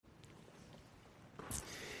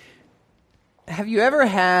Have you ever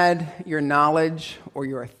had your knowledge or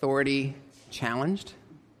your authority challenged?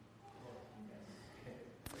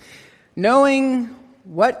 Knowing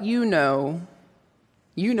what you know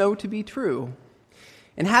to be true,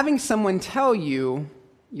 and having someone tell you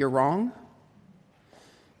you're wrong,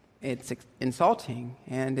 it's insulting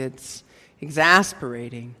and it's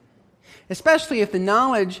exasperating, especially if the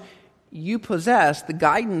knowledge you possess, the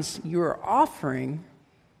guidance you're offering,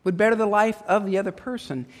 would better the life of the other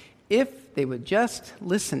person if they would just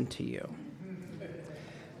listen to you.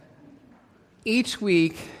 Each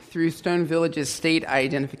week, through Stone Village's state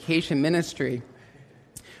identification ministry,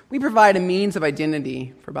 we provide a means of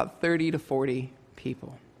identity for about 30 to 40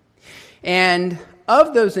 people. And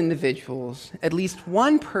of those individuals, at least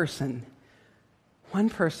one person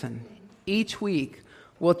each week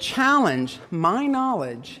will challenge my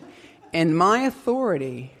knowledge and my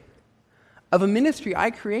authority of a ministry I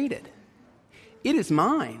created. It is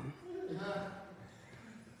mine.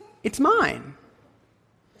 It's mine.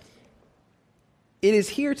 It is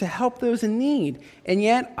here to help those in need, and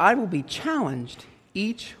yet I will be challenged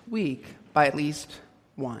each week by at least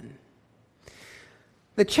one.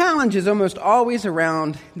 The challenge is almost always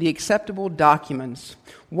around the acceptable documents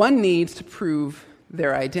one needs to prove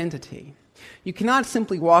their identity. You cannot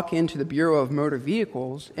simply walk into the Bureau of Motor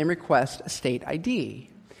Vehicles and request a state ID.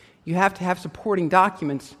 You have to have supporting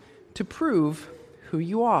documents to prove who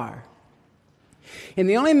you are. And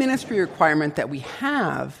the only ministry requirement that we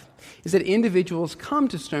have is that individuals come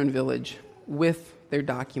to Stone Village with their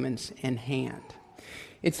documents in hand.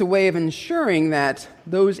 It's a way of ensuring that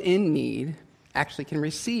those in need actually can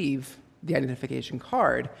receive the identification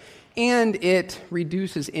card, and it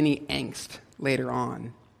reduces any angst later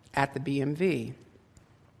on at the BMV.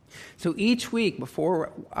 So each week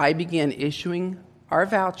before I begin issuing our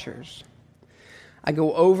vouchers, I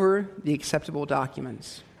go over the acceptable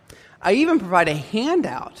documents. I even provide a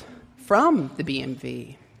handout from the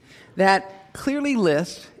BMV that clearly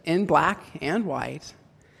lists in black and white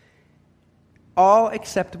all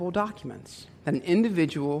acceptable documents that an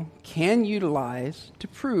individual can utilize to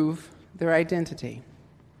prove their identity.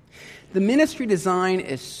 The ministry design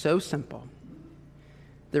is so simple,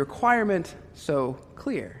 the requirement so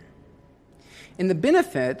clear, and the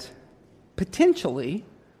benefit potentially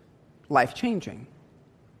life-changing.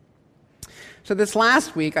 So this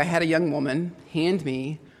last week, I had a young woman hand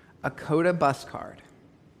me a COTA bus card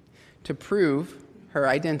to prove her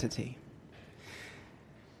identity.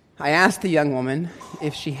 I asked the young woman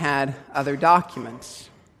if she had other documents.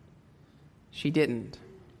 She didn't.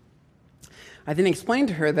 I then explained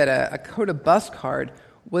to her that a COTA bus card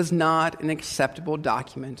was not an acceptable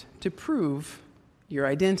document to prove your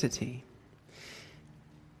identity.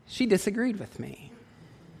 She disagreed with me.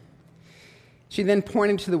 She then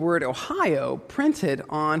pointed to the word Ohio printed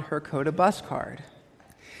on her COTA bus card.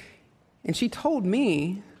 And she told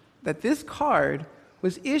me that this card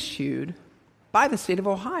was issued by the state of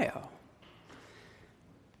Ohio.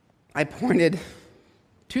 I pointed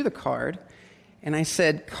to the card and I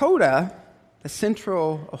said, COTA, the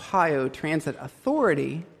Central Ohio Transit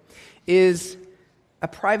Authority, is a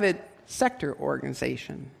private sector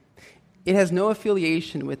organization. It has no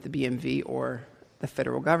affiliation with the BMV or the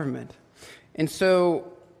federal government. And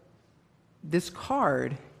so this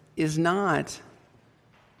card is not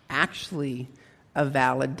actually a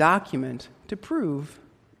valid document to prove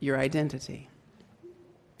your identity.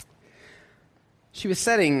 She was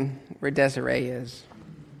sitting where Desiree is.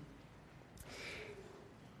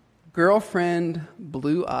 Girlfriend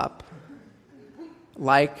blew up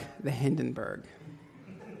like the Hindenburg.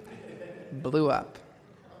 Blew up.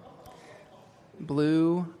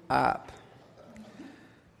 Blew up.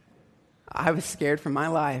 I was scared for my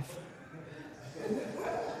life.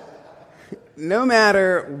 No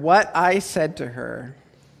matter what I said to her,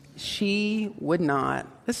 she would not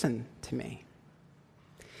listen to me.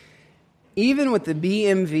 Even with the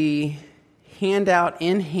BMV handout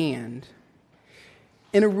in hand,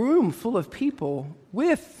 in a room full of people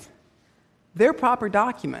with their proper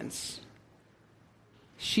documents,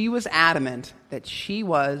 she was adamant that she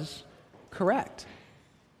was correct.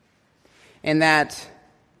 And that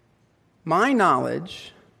my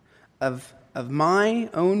knowledge of my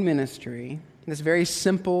own ministry, this very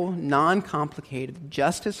simple, non-complicated,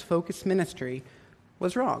 justice-focused ministry,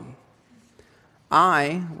 was wrong.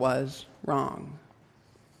 I was wrong.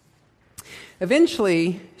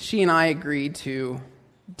 Eventually, she and I agreed to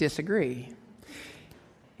disagree.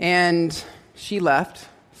 And she left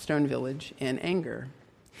Stone Village in anger.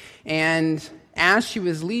 And as she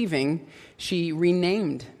was leaving, she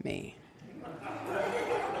renamed me.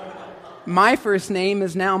 My first name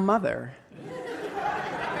is now Mother.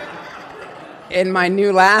 And my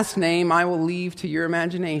new last name I will leave to your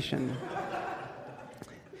imagination.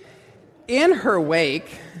 In her wake,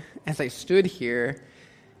 as I stood here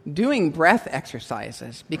doing breath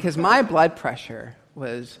exercises, because my blood pressure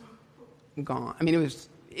was gone. I mean, it was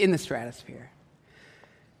in the stratosphere.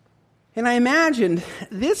 And I imagined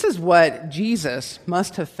this is what Jesus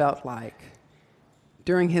must have felt like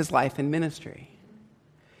during his life and ministry.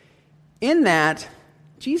 In that,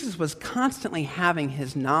 Jesus was constantly having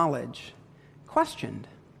his knowledge questioned,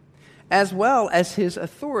 as well as his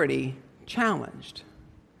authority challenged.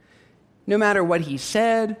 No matter what he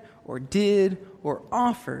said or did or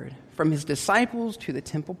offered, from his disciples to the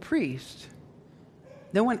temple priest,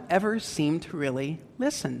 no one ever seemed to really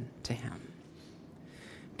listen to him,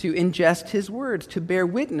 to ingest his words, to bear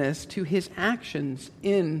witness to his actions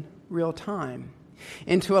in real time,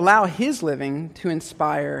 and to allow his living to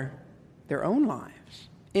inspire their own lives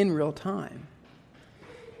in real time.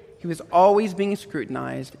 He was always being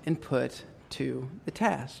scrutinized and put to the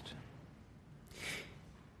test.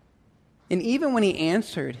 And even when he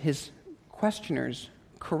answered his questioners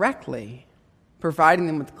correctly, providing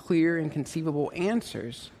them with clear and conceivable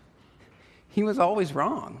answers, he was always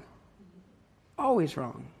wrong. Always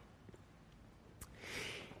wrong.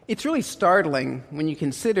 It's really startling when you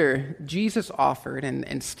consider Jesus offered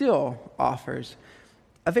and still offers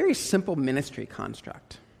a very simple ministry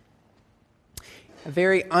construct, a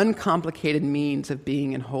very uncomplicated means of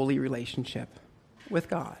being in holy relationship with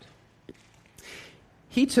God.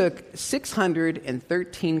 He took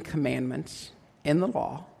 613 commandments in the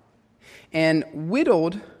law and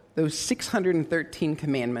whittled those 613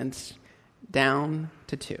 commandments down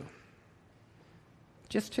to 2.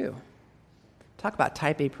 Just 2. Talk about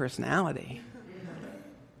type A personality.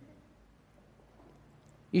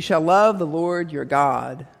 You shall love the Lord your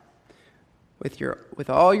God with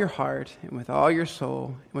all your heart and with all your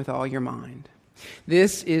soul and with all your mind.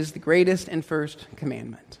 This is the greatest and first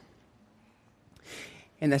commandment.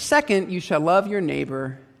 And the second, you shall love your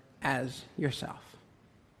neighbor as yourself.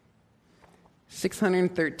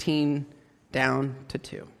 613 down to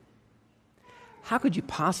 2. How could you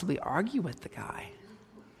possibly argue with the guy?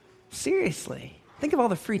 Seriously. Think of all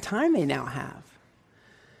the free time they now have.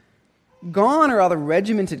 Gone are all the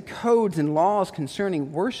regimented codes and laws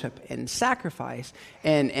concerning worship and sacrifice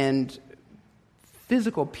and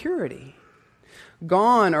physical purity.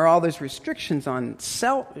 Gone are all those restrictions on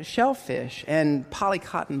shellfish and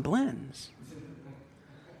polycotton blends.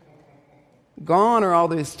 Gone are all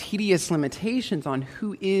those tedious limitations on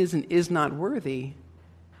who is and is not worthy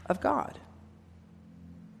of God.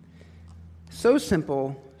 So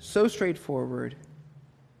simple, so straightforward,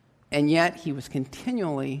 and yet he was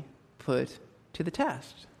continually put to the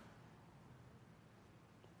test.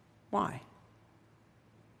 Why?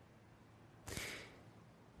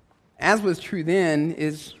 As was true then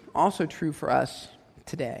is also true for us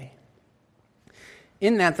today.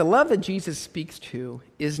 In that the love that Jesus speaks to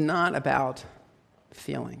is not about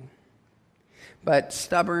feeling, but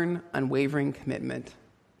stubborn, unwavering commitment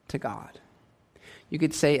to God. You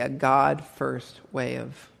could say a God-first way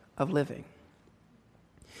of living.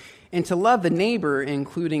 And to love the neighbor,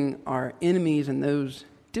 including our enemies and those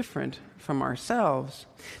different from ourselves,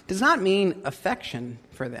 does not mean affection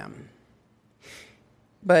for them,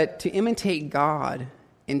 but to imitate God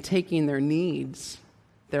in taking their needs,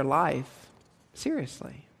 their life,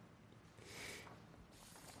 seriously.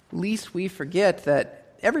 Lest we forget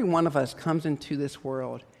that every one of us comes into this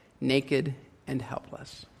world naked and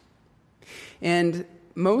helpless. And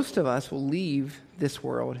most of us will leave this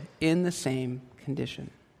world in the same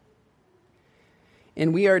condition.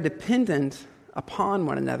 And we are dependent upon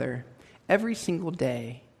one another every single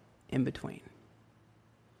day in between.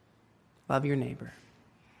 Love your neighbor.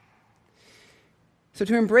 So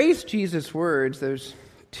to embrace Jesus' words, those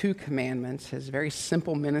 2 commandments, his very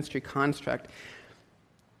simple ministry construct,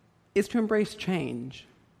 is to embrace change.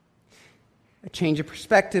 A change of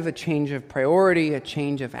perspective, a change of priority, a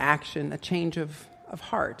change of action, a change of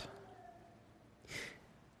heart.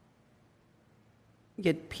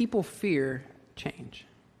 Yet people fear change.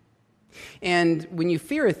 And when you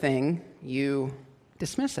fear a thing, you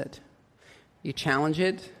dismiss it. You challenge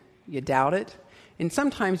it, you doubt it, and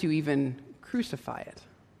sometimes you even crucify it.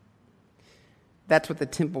 That's what the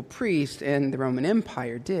temple priest and the Roman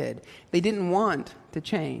Empire did. They didn't want to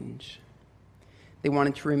change. They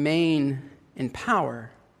wanted to remain in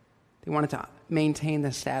power. They wanted to maintain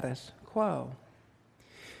the status quo.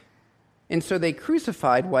 And so they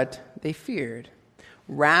crucified what they feared,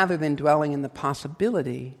 rather than dwelling in the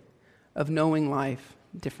possibility of knowing life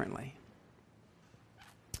differently.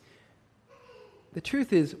 The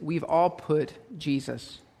truth is, we've all put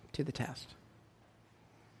Jesus to the test.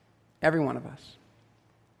 every one of us.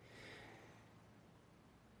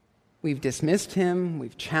 We've dismissed him,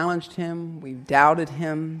 we've challenged him, we've doubted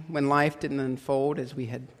him when life didn't unfold as we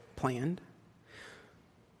had planned,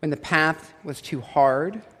 when the path was too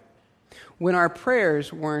hard, when our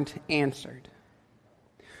prayers weren't answered,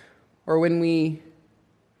 or when we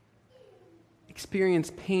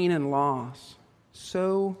experienced pain and loss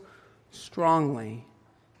so strongly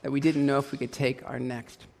that we didn't know if we could take our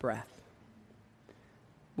next breath.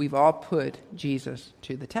 We've all put Jesus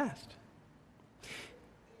to the test.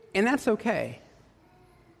 And that's okay.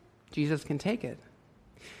 Jesus can take it.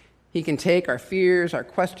 He can take our fears, our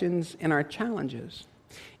questions, and our challenges.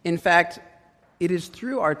 In fact, it is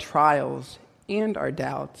through our trials and our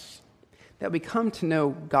doubts that we come to know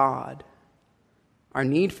God, our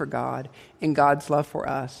need for God, and God's love for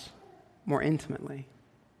us more intimately.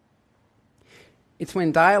 It's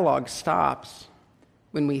when dialogue stops,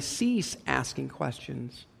 when we cease asking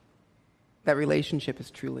questions, that relationship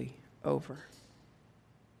is truly over.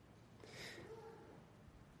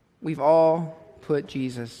 We've all put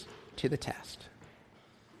Jesus to the test,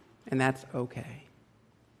 and that's okay.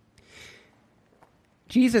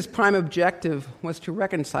 Jesus' prime objective was to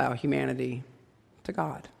reconcile humanity to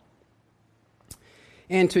God.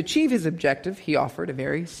 And to achieve his objective, he offered a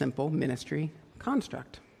very simple ministry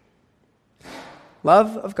construct: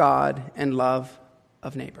 love of God and love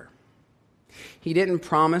of neighbor. He didn't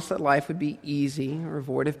promise that life would be easy or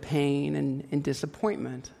void of pain and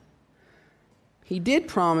disappointment. He did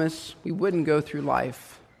promise we wouldn't go through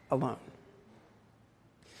life alone,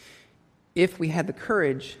 if we had the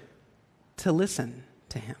courage to listen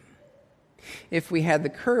to him, if we had the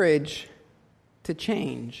courage to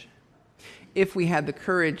change, if we had the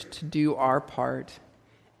courage to do our part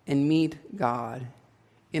and meet God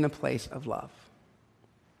in a place of love.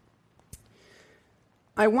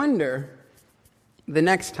 I wonder, the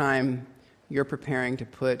next time you're preparing to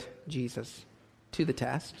put Jesus to the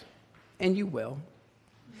test, and you will,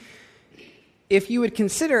 if you would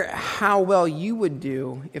consider how well you would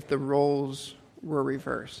do if the roles were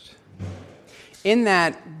reversed, in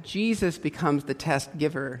that Jesus becomes the test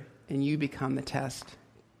giver and you become the test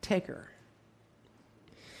taker.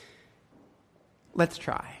 Let's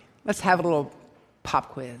try. Let's have a little pop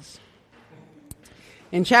quiz.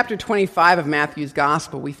 In chapter 25 of Matthew's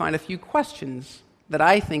Gospel, we find a few questions that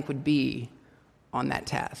I think would be on that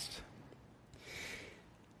test.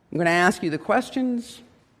 I'm going to ask you the questions.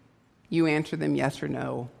 You answer them yes or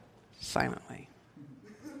no silently.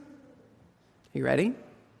 You ready?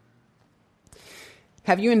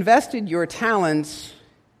 Have you invested your talents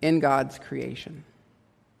in God's creation?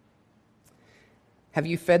 Have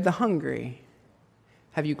you fed the hungry?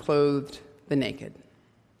 Have you clothed the naked?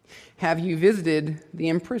 Have you visited the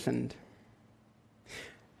imprisoned?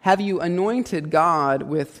 Have you anointed God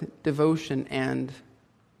with devotion and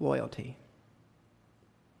loyalty?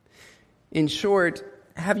 In short,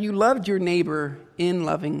 have you loved your neighbor in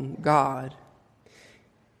loving God?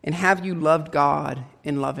 And have you loved God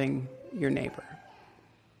in loving your neighbor?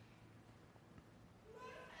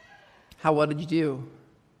 How well did you do?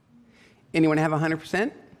 Anyone have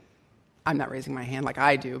 100%? I'm not raising my hand like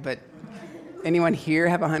I do, but anyone here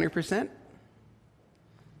have 100%?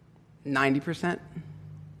 90%?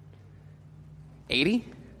 80?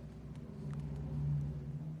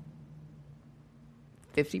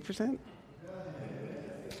 50%?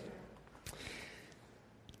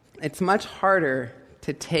 It's much harder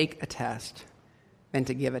to take a test than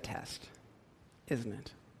to give a test, isn't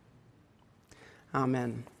it?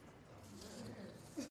 Amen.